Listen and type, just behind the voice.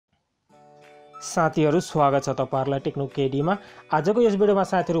साथीहरु स्वागत छ तपाईहरुलाई टेक्नो केडीमा। आजको यस भिडियोमा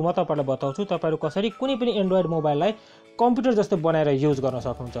साथीहरु म तपाईहरुलाई बताउँछु तपाईहरु कसरी कुनै पनि एन्ड्रोइड मोबाइललाई कम्प्युटर जस्तै बनाएर युज गर्न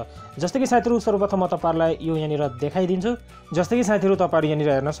सक्नुहुन्छ। जस्तै कि साथीहरु सर्वप्रथम म तपाईहरुलाई यो यहाँनिर देखाइदिन्छु। जस्तै कि साथीहरु तपाईहरु यहाँनिर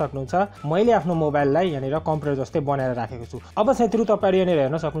हेर्न सक्नुहुन्छ, मैले आफ्नो मोबाइललाई यहाँनिर कम्प्युटर जस्तै बनाएर राखेको छु। अब साथीहरु तपाईहरु यहाँनिर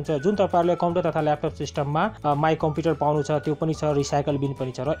हेर्न सक्नुहुन्छ, जुन तपाईहरुले कम्प्युटर तथा ल्यापटप सिस्टममा माई कम्प्युटर पाउनु छ त्यो पनि छ, रिसाइकल बिन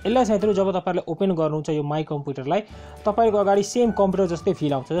पनि छ। र यसलाई साथीहरु जब तपाईहरुले ओपन गर्नुहुन्छ यो माई कम्प्युटरलाई, तपाईहरुको अगाडि सेम कम्प्युटर जस्तै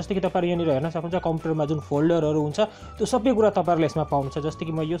फिल आउँछ। जस्तै कि तपाईहरु यहाँनिर हेर्न सक्नुहुन्छ, कम्प्युटरमा जुन फोल्डरहरु हुन्छ त्यो सबै कुरा तपाईहरुले यसमा पाउनुहुन्छ। जस्तै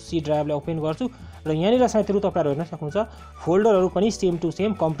कि म यो सी ड्राइभलाई ओपन गर्छु र यहाँनिर साथीहरु तपाईहरु हेर्न सक्नुहुन्छ, फोल्डरहरु पनि सेम टु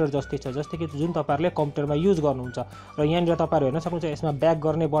सेम कम्प्युटर जस्तै छ। जस्तै कि जुन तपाईहरुले कम्प्युटरमा युज गर्नुहुन्छ। र यहाँनिर तपाईहरु हेर्न सक्नुहुन्छ, यसमा ब्याक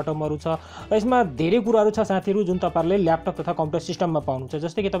गर्ने बटनहरु छ र यसमा धेरै कुराहरु छ साथीहरु जुन तपाईहरुले ल्यापटप तथा कम्प्युटर सिस्टममा पाउनुहुन्छ।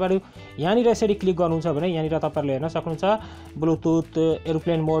 जस्तै कि तपाईहरु यहाँनिर यसरी क्लिक गर्नुहुन्छ भने यहाँनिर तपाईहरुले हेर्न सक्नुहुन्छ ब्लुटुथ,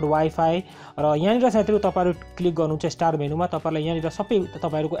 एरोप्लेन मोड, वाइफाई र यहाँनिर साथीहरु तपाईहरु क्लिक गर्नुहुन्छ स्टार मेनुमा, तपाईहरुले यहाँनिर सबै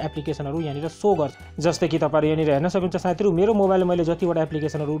तपाईहरुको एप्लिकेसनहरु यहाँनिर शो गर्छ। जस्तै कि तपाईहरु यहाँनिर हेर्न सक्नुहुन्छ साथीहरु, मेरो मोबाइलमा मैले जतिवटा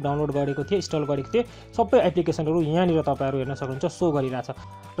एप्लिकेसनहरु डाउनलोड गरेको थिए, इन्स्टल गरेको थिए, सबै एप्लिकेसनहरु यहाँनिर तपाईहरु हेर्न सक्नुहुन्छ शो गरिरहेछ।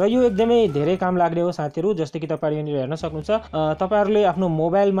 र यो एकदमै धेरै काम लाग्ने हो साथीहरु। जस्तै कि तपाईहरु यहाँनिर हेर्न सक्नुहुन्छ, तपाईहरुले आफ्नो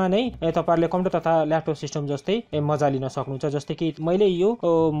मोबाइलमा नै तपाईहरुले कम्प्युटर तथा ल्यापटप सिस्टम जस्तै मजा लिन सक्नुहुन्छ। जस्तै कि मैले यो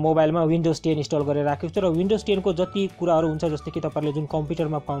मोबाइलमा विन्डोज 10 इन्स्टल गरेर राखेको छु र विन्डोज 10 को जति कुराहरु हुन्छ, जस्तै कि तपाईहरुले जुन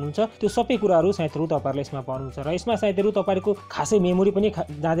कम्प्युटरमा पाउनुहुन्छ त्यो सबै कुराहरु साथीहरु तपाईहरुले यसमा पाउनुहुन्छ। र यसमा साथीहरु तपाईहरुको खासै मेमोरी पनि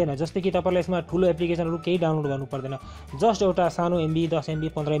जाँदैन। जस्तै कि तपाईहरुले यसमा ठुलो एप्लिकेसनहरु केही डाउनलोड गर्नु पर्दैन। जस्ट एउटा सानो एमबी, 10 एमबी,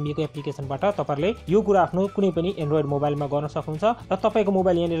 15 एमबी को एप्लिकेसनबाट तपाईहरुले यो कुरा आफ्नो कुनै पनि एन्ड्रोइड मोबाइलमा गर्न सक्नुहुन्छ र तपाईको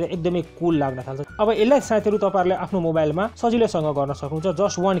मोबाइल यहाँनिर एकदमै कुल लाग्न थाल्छ। अब यसलाई साथीहरु तपाईहरुले आफ्नो मोबाइलमा सजिलैसँग गर्न सक्नुहुन्छ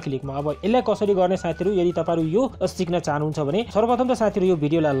जस्ट वन क्लिकमा। अब यसलाई कसरी गर्ने साथीहरु, यदि तपाईहरु यो सिक्न चाहनुहुन्छ भने सर्वप्रथम त साथीहरु यो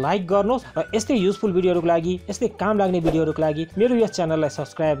भिडियोलाई लाइक गर्नुहोस् र यस्तै युजफुल भिडियोहरुको लागि, यस्तै काम लाग्ने भिडियोहरुको लागि मेरो यस च्यानललाई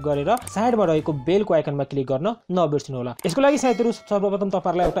सब्स्क्राइब गरेर साइडमा रहेको बेलको आइकनमा क्लिक गर्न नबिर्सनु होला। यसको लागि साथीहरु सर्वप्रथम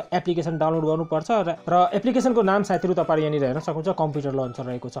तपाईहरुलाई एउटा एप्लिकेसन डाउनलोड गर्नुपर्छ र एप्लिकेसनको नाम साथीहरु तपाईहरु यहाँनिर हेर्न सक्नुहुन्छ कम्प्युटर लन्चर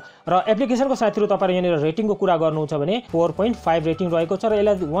रहेको छ। र एप्लिकेसनको साथीहरु तपाईहरु यहाँनिर रेटिङको कुरा गर्नुहुन्छ भने 4.5 रेटिङ रहेको छ र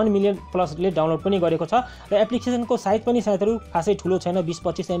यसलाई 1 मिलियन प्लसले डाउनलोड पनि गरेको छ। र एप्लिकेसनको साइज पनि साथीहरु खासै ठुलो छैन,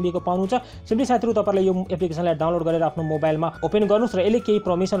 20-25 एमबी को पाउनुहुन्छ। सिम्पली साथीहरु तपाईहरुले यो एप्लिकेसनलाई डाउनलोड गरेर आफ्नो मोबाइलमा ओपन गर्नुस् र यसले केही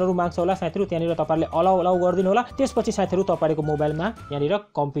परमिसनहरु माग्छ होला साथीहरु, त्यहाँनिर तपाईहरुले अलाउ गरिदिनु होला। त्यसपछि साथीहरु तपाईहरुको मोबाइलमा यहाँनिर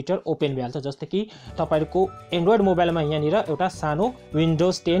कम्प्युटर ओपन भइहाल्छ। जस्तै कि तपाईहरुको एन्ड्रोइड मोबाइलमा यहाँनिर एउटा सानो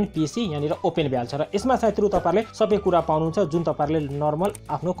विन्डोज 10 पीसी यहाँनिर ओपन भइहाल्छ र यसमा साथीहरु तपाईहरुले सबै कुरा पाउनुहुन्छ जुन तपाईहरुले नर्मल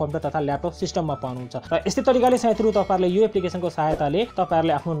आफ्नो कम्प्युटर तथा ल्यापटप सिस्टममा पाउनुहुन्छ। र यस्तै तरिकाले साथीहरु तपाईहरुले यो एप्लिकेसनको सहायताले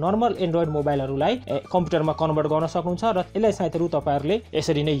तपाईहरुले आफ्नो नर्मल एन्ड्रोइड मोबाइलहरुलाई कम्प्युटरमा कन्भर्ट गर्न सक्नुहुन्छ र यसलाई साथीहरु तपाईहरुले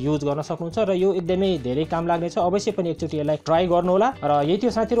यसरी नै युज गर्न सक्नुहुन्छ। र यो एकदमै धेरै काम लाग्ने छ। अवश्य पनि एकचोटी यसलाई ट्राई गर्नु होला। र यही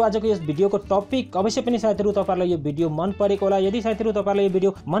थियो साथीहरु आजको यस भिडियोको टपिक। अवश्य पनि साथीहरु तपाईहरुलाई यो भिडियो मन परेको होला। यदि साथीहरु तपाईहरुलाई यो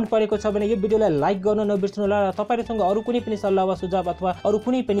भिडियो मन परेको छ भने यो भिडियोलाई लाइक गर्न नबिर्सनु होला। र तपाईहरुसँग अरु कुनै पनि सल्लाह वा सुझाव अथवा अरु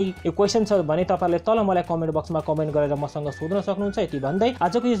कुनै पनि क्वेशन छ भने तपाईहरुले तल मलाई कमेन्ट बक्समा कमेन्ट गरेर मसँग सोध्न सक्नुहुन्छ। यति भन्दै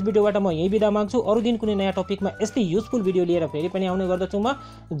आजको यस भिडियोबाट म यही बिदा माग्छु। अरु दिन कुनै नयाँ टपिकमा यस्तै युजफुल भिडियो लिएर फेरि पनि आउने गर्दछु। म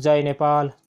जय नेपाल।